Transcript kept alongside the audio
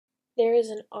There is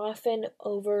an often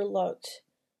overlooked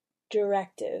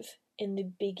directive in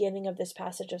the beginning of this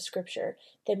passage of Scripture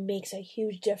that makes a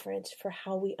huge difference for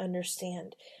how we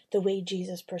understand the way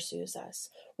Jesus pursues us.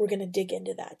 We're going to dig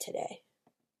into that today.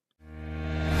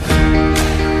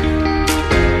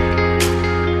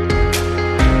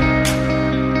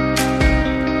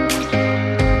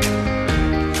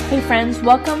 Hey friends,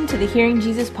 welcome to the Hearing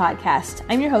Jesus podcast.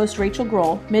 I'm your host, Rachel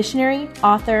Grohl, missionary,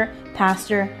 author,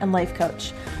 pastor, and life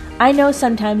coach. I know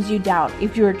sometimes you doubt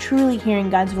if you are truly hearing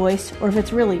God's voice or if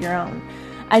it's really your own.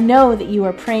 I know that you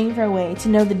are praying for a way to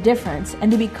know the difference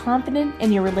and to be confident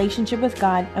in your relationship with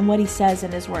God and what He says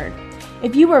in His Word.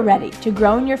 If you are ready to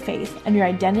grow in your faith and your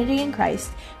identity in Christ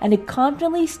and to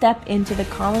confidently step into the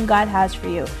calling God has for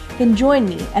you, then join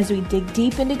me as we dig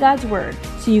deep into God's Word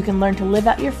so you can learn to live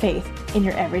out your faith in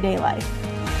your everyday life.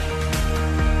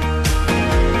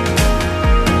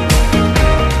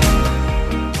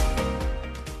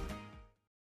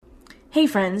 Hey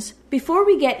friends, before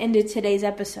we get into today's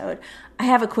episode, I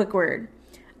have a quick word.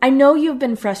 I know you've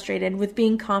been frustrated with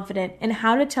being confident in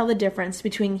how to tell the difference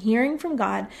between hearing from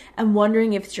God and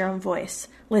wondering if it's your own voice.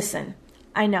 Listen,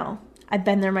 I know. I've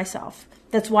been there myself.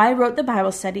 That's why I wrote the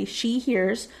Bible study, She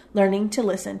Hears, Learning to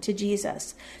Listen to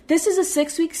Jesus. This is a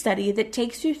 6-week study that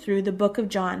takes you through the book of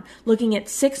John, looking at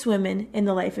 6 women in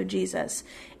the life of Jesus.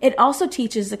 It also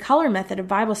teaches the color method of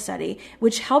Bible study,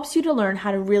 which helps you to learn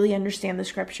how to really understand the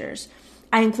scriptures.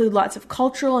 I include lots of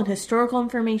cultural and historical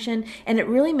information, and it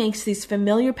really makes these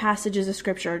familiar passages of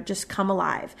scripture just come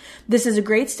alive. This is a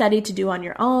great study to do on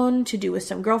your own, to do with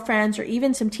some girlfriends, or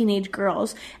even some teenage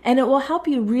girls, and it will help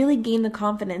you really gain the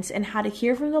confidence in how to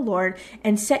hear from the Lord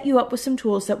and set you up with some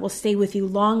tools that will stay with you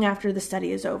long after the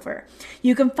study is over.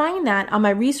 You can find that on my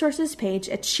resources page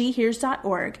at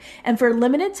shehears.org, and for a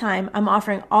limited time, I'm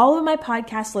offering all of my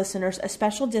podcast listeners a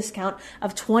special discount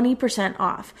of 20%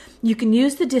 off. You can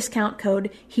use the discount code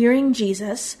Hearing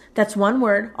Jesus, that's one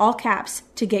word, all caps,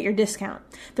 to get your discount.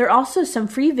 There are also some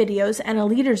free videos and a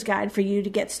leader's guide for you to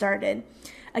get started.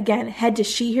 Again, head to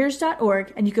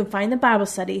shehears.org and you can find the Bible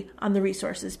study on the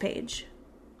resources page.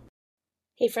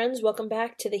 Hey friends, welcome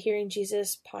back to the Hearing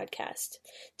Jesus podcast.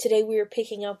 Today we are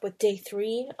picking up with day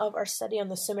 3 of our study on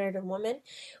the Samaritan woman.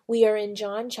 We are in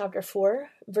John chapter 4,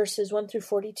 verses 1 through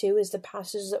 42 is the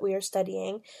passage that we are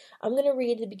studying. I'm going to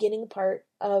read the beginning part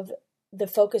of the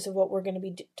focus of what we're going to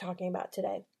be talking about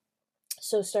today.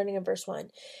 So starting in verse 1,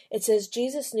 it says,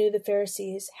 Jesus knew the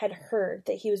Pharisees had heard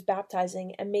that he was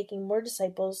baptizing and making more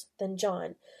disciples than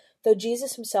John. Though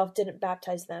Jesus himself didn't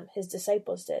baptize them, his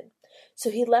disciples did. So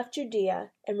he left Judea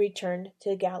and returned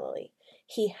to Galilee.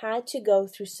 He had to go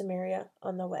through Samaria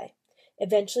on the way.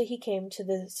 Eventually he came to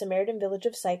the Samaritan village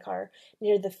of Sychar,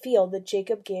 near the field that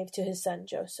Jacob gave to his son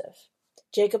Joseph.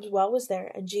 Jacob's well was there,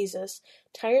 and Jesus,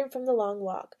 tired from the long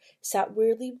walk, sat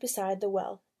wearily beside the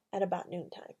well at about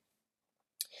noontime.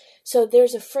 So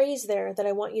there's a phrase there that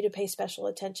I want you to pay special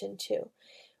attention to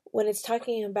when it's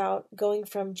talking about going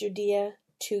from Judea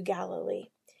to Galilee.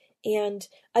 And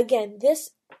again,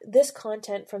 this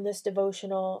content from this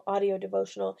audio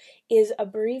devotional, is a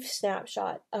brief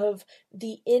snapshot of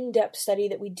the in-depth study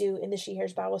that we do in the She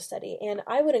Hears Bible study. And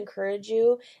I would encourage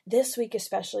you, this week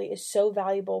especially is so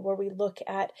valuable, where we look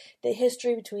at the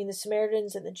history between the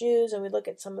Samaritans and the Jews, and we look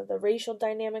at some of the racial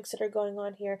dynamics that are going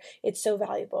on here. It's so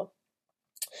valuable.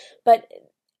 But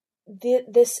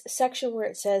this section where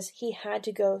it says he had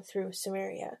to go through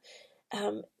Samaria,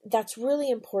 that's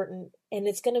really important, and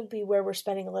it's going to be where we're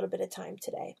spending a little bit of time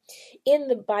today. In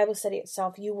the Bible study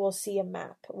itself, you will see a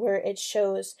map where it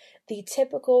shows the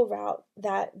typical route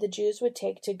that the Jews would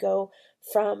take to go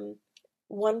from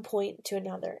one point to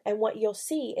another. And what you'll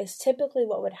see is typically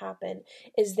what would happen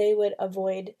is they would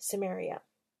avoid Samaria.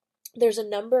 There's a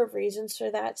number of reasons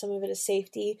for that. Some of it is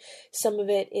safety. Some of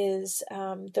it is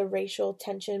the racial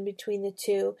tension between the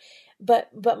two.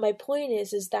 But my point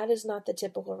is that is not the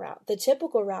typical route. The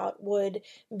typical route would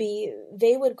be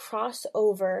they would cross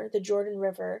over the Jordan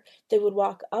River. They would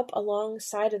walk up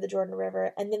alongside of the Jordan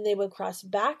River, and then they would cross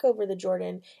back over the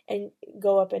Jordan and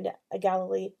go up into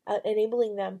Galilee,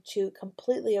 enabling them to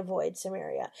completely avoid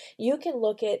Samaria. You can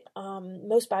look at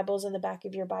most Bibles in the back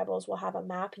of your Bibles will have a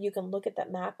map. You can look at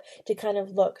that map to kind of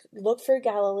look for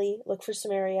Galilee, look for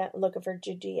Samaria, and look for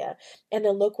Judea, and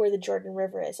then look where the Jordan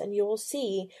River is, and you will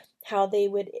see how they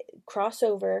would cross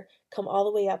over, come all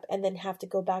the way up, and then have to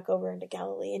go back over into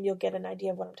Galilee, and you'll get an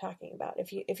idea of what I'm talking about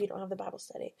if you don't have the Bible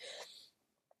study.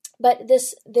 But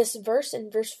this verse in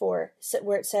verse 4,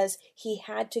 where it says he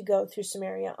had to go through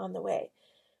Samaria on the way,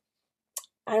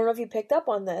 I don't know if you picked up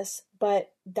on this,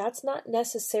 but that's not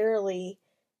necessarily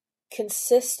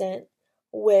consistent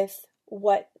with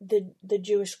what the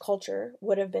Jewish culture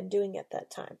would have been doing at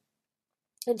that time.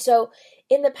 And so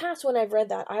in the past, when I've read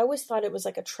that, I always thought it was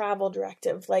like a travel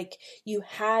directive, like you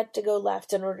had to go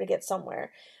left in order to get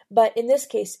somewhere. But in this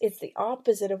case, it's the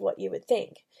opposite of what you would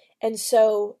think. And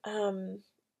so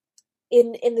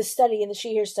in the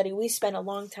She Hears study, we spent a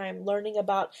long time learning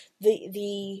about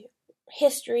the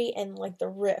history and like the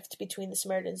rift between the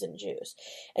Samaritans and Jews.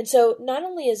 And so not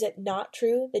only is it not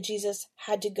true that Jesus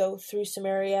had to go through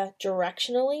Samaria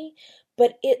directionally,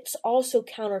 but it's also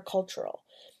countercultural.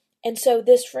 And so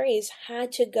this phrase,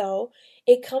 had to go,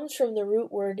 it comes from the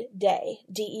root word dei,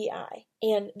 D-E-I.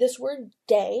 And this word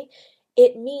dei,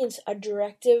 it means a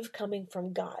directive coming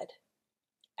from God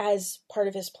as part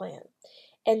of his plan.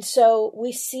 And so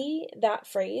we see that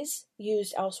phrase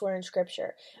used elsewhere in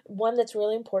Scripture. One that's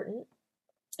really important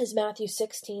is Matthew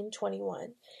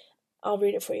 16:21. I'll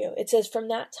read it for you. It says, "From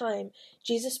that time,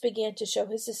 Jesus began to show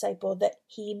his disciple that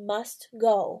he must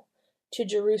go to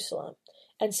Jerusalem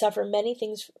and suffer many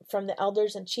things from the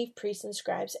elders and chief priests and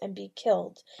scribes and be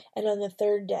killed, and on the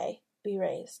third day be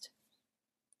raised."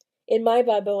 In my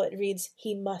Bible, it reads,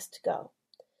 "He must go."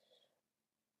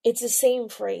 It's the same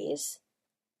phrase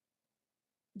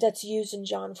that's used in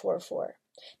John 4:4.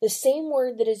 The same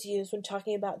word that is used when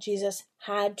talking about Jesus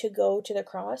had to go to the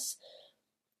cross.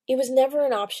 It was never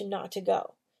an option not to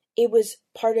go. It was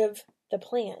part of the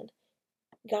plan,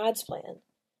 God's plan.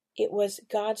 It was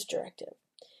God's directive.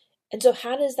 And so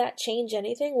how does that change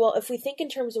anything? Well, if we think in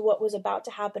terms of what was about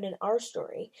to happen in our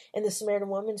story, in the Samaritan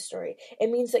woman's story, it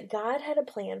means that God had a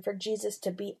plan for Jesus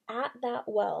to be at that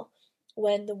well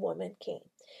when the woman came.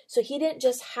 So he didn't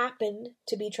just happen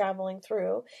to be traveling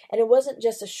through, and it wasn't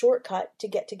just a shortcut to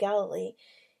get to Galilee.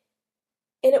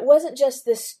 And it wasn't just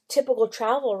this typical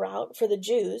travel route for the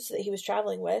Jews that he was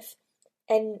traveling with,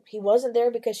 and he wasn't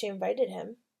there because she invited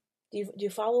him. Do you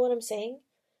follow what I'm saying?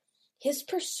 His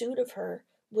pursuit of her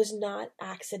was not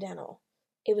accidental.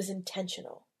 It was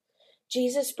intentional.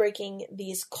 Jesus, breaking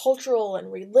these cultural and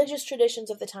religious traditions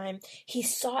of the time, he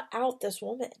sought out this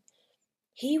woman.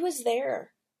 He was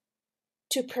there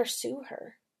to pursue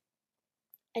her.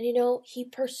 And he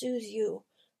pursues you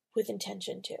with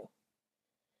intention too.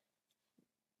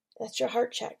 That's your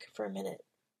heart check for a minute.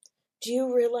 Do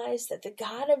you realize that the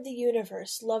God of the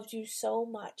universe loved you so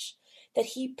much that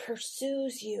he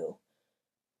pursues you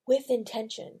with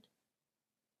intention?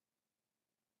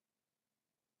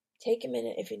 Take a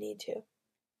minute if you need to.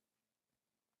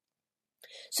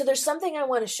 So there's something I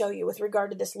want to show you with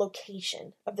regard to this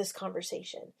location of this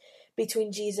conversation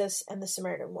between Jesus and the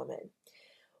Samaritan woman.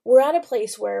 We're at a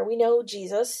place where we know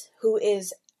Jesus, who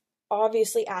is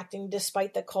obviously acting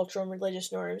despite the cultural and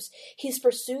religious norms. He's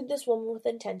pursued this woman with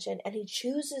intention, and he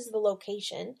chooses the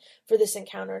location for this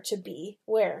encounter to be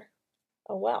where?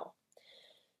 A well.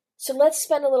 So let's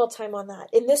spend a little time on that.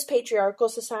 In this patriarchal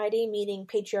society, meaning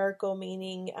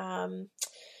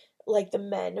like the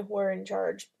men were in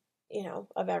charge,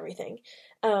 of everything.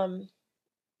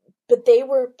 But they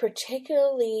were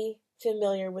particularly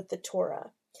familiar with the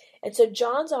Torah. And so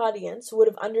John's audience would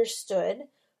have understood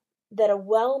that a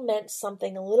well meant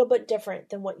something a little bit different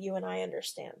than what you and I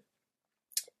understand.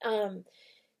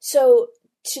 So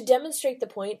to demonstrate the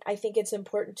point, I think it's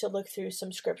important to look through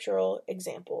some scriptural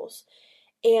examples.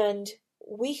 And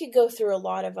we could go through a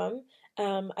lot of them.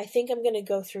 I think I'm going to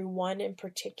go through one in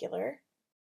particular.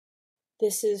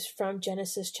 This is from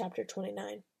Genesis chapter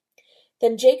 29.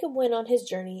 Then Jacob went on his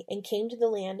journey and came to the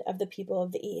land of the people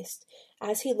of the east.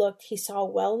 As he looked, he saw a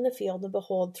well in the field, and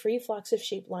behold, 3 flocks of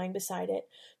sheep lying beside it.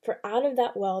 For out of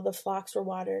that well the flocks were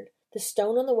watered. The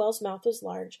stone on the well's mouth was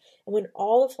large, and when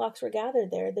all the flocks were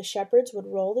gathered there, the shepherds would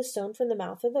roll the stone from the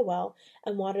mouth of the well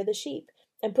and water the sheep,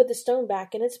 and put the stone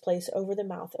back in its place over the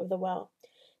mouth of the well.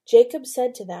 Jacob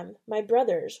said to them, "My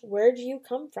brothers, where do you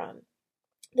come from?"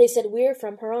 They said, "We are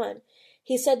from Haran."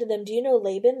 He said to them, "Do you know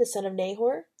Laban, the son of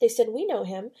Nahor?" They said, "We know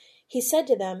him." He said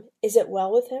to them, "Is it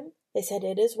well with him?" They said,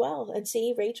 "It is well. And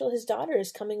see, Rachel his daughter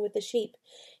is coming with the sheep."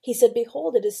 He said,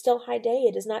 "Behold, it is still high day.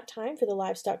 It is not time for the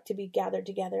livestock to be gathered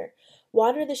together.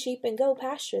 Water the sheep and go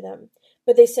pasture them."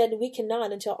 But they said, "We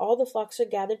cannot until all the flocks are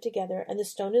gathered together and the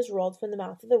stone is rolled from the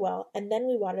mouth of the well, and then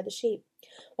we water the sheep."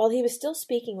 While he was still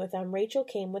speaking with them, Rachel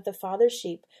came with the father's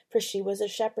sheep, for she was a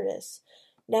shepherdess.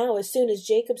 Now, as soon as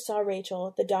Jacob saw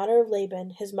Rachel, the daughter of Laban,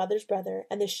 his mother's brother,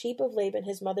 and the sheep of Laban,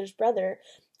 his mother's brother,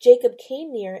 Jacob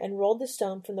came near and rolled the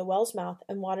stone from the well's mouth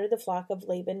and watered the flock of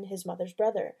Laban, his mother's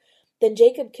brother. Then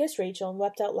Jacob kissed Rachel and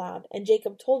wept out loud. And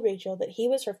Jacob told Rachel that he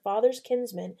was her father's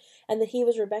kinsman and that he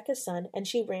was Rebekah's son, and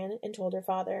she ran and told her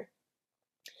father.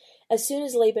 As soon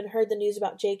as Laban heard the news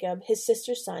about Jacob, his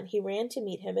sister's son, he ran to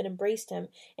meet him and embraced him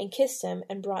and kissed him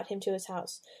and brought him to his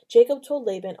house. Jacob told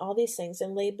Laban all these things,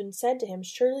 and Laban said to him,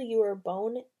 "Surely you are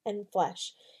bone and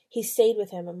flesh." He stayed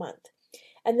with him a month.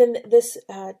 And then this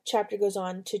chapter goes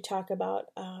on to talk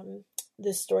about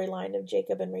this storyline of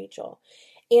Jacob and Rachel.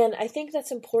 And I think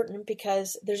that's important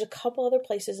because there's a couple other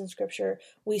places in Scripture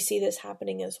we see this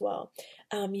happening as well.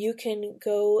 You can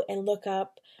go and look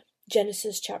up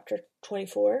Genesis chapter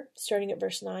 24, starting at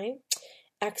verse 9,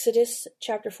 Exodus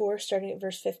chapter 4, starting at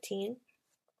verse 15.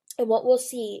 And what we'll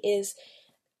see is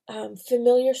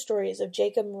familiar stories of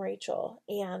Jacob and Rachel,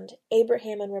 and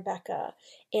Abraham and Rebekah,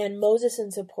 and Moses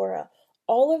and Zipporah.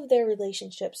 All of their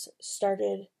relationships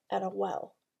started at a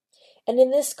well. And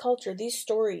in this culture, these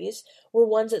stories were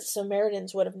ones that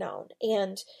Samaritans would have known.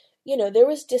 And, there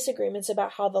was disagreements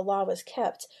about how the law was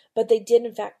kept, but they did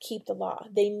in fact keep the law.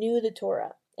 They knew the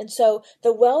Torah. And so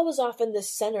the well was often the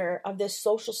center of this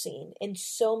social scene in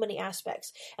so many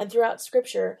aspects. And throughout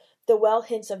Scripture, the well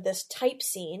hints of this type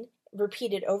scene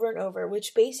repeated over and over,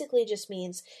 which basically just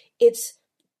means it's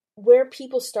where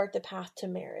people start the path to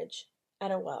marriage,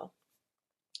 at a well.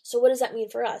 So what does that mean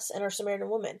for us and our Samaritan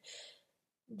woman?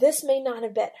 This may not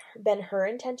have been her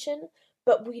intention,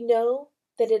 but we know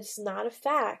that it's not a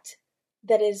fact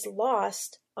that is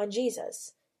lost on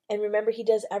Jesus. And remember, he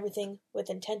does everything with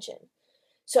intention.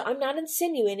 So I'm not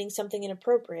insinuating something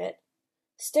inappropriate.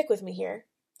 Stick with me here.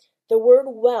 The word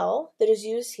well that is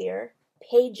used here,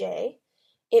 page,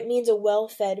 it means a well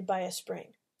fed by a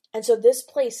spring. And so this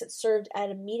place that served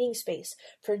as a meeting space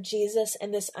for Jesus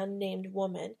and this unnamed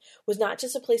woman was not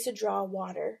just a place to draw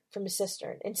water from a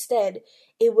cistern. Instead,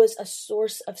 it was a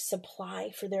source of supply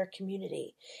for their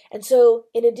community. And so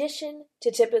in addition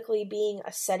to typically being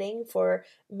a setting for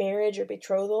marriage or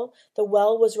betrothal, the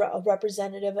well was a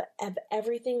representative of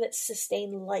everything that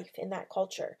sustained life in that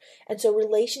culture. And so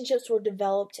relationships were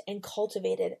developed and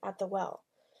cultivated at the well.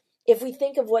 If we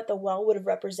think of what the well would have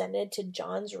represented to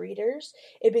John's readers,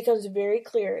 it becomes very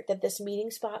clear that this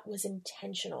meeting spot was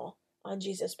intentional on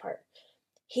Jesus' part.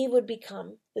 He would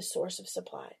become the source of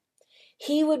supply.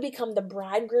 He would become the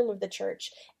bridegroom of the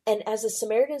church. And as the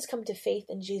Samaritans come to faith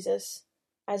in Jesus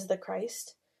as the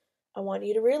Christ, I want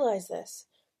you to realize this.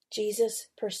 Jesus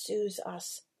pursues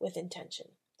us with intention.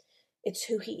 It's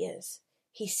who he is.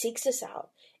 He seeks us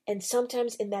out. And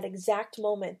sometimes in that exact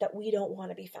moment that we don't want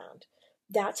to be found.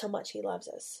 That's how much he loves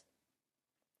us.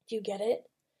 Do you get it?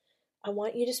 I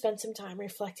want you to spend some time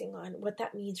reflecting on what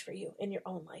that means for you in your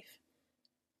own life.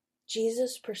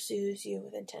 Jesus pursues you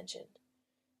with intention.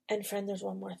 And friend, there's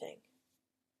one more thing.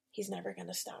 He's never going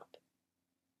to stop.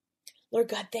 Lord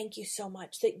God, thank you so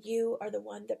much that you are the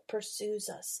one that pursues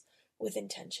us with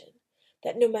intention.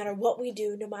 That no matter what we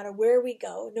do, no matter where we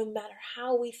go, no matter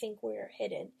how we think we're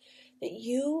hidden, that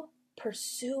you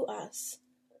pursue us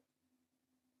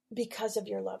because of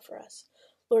your love for us.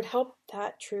 Lord, help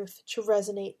that truth to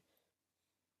resonate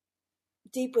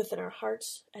deep within our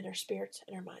hearts and our spirits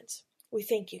and our minds. We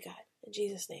thank you, God. In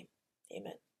Jesus' name,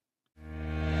 amen.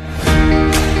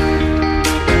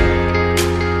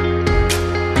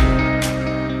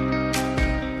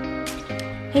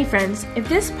 Hey friends, if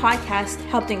this podcast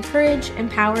helped encourage,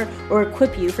 empower, or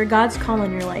equip you for God's call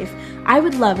in your life, I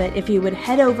would love it if you would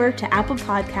head over to Apple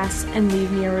Podcasts and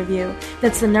leave me a review.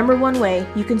 That's the #1 way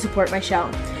you can support my show.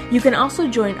 You can also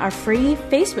join our free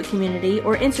Facebook community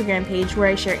or Instagram page where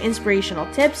I share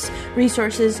inspirational tips,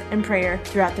 resources, and prayer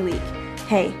throughout the week.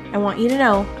 Hey, I want you to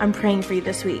know I'm praying for you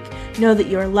this week. Know that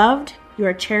you are loved, you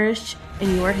are cherished,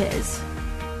 and you are His.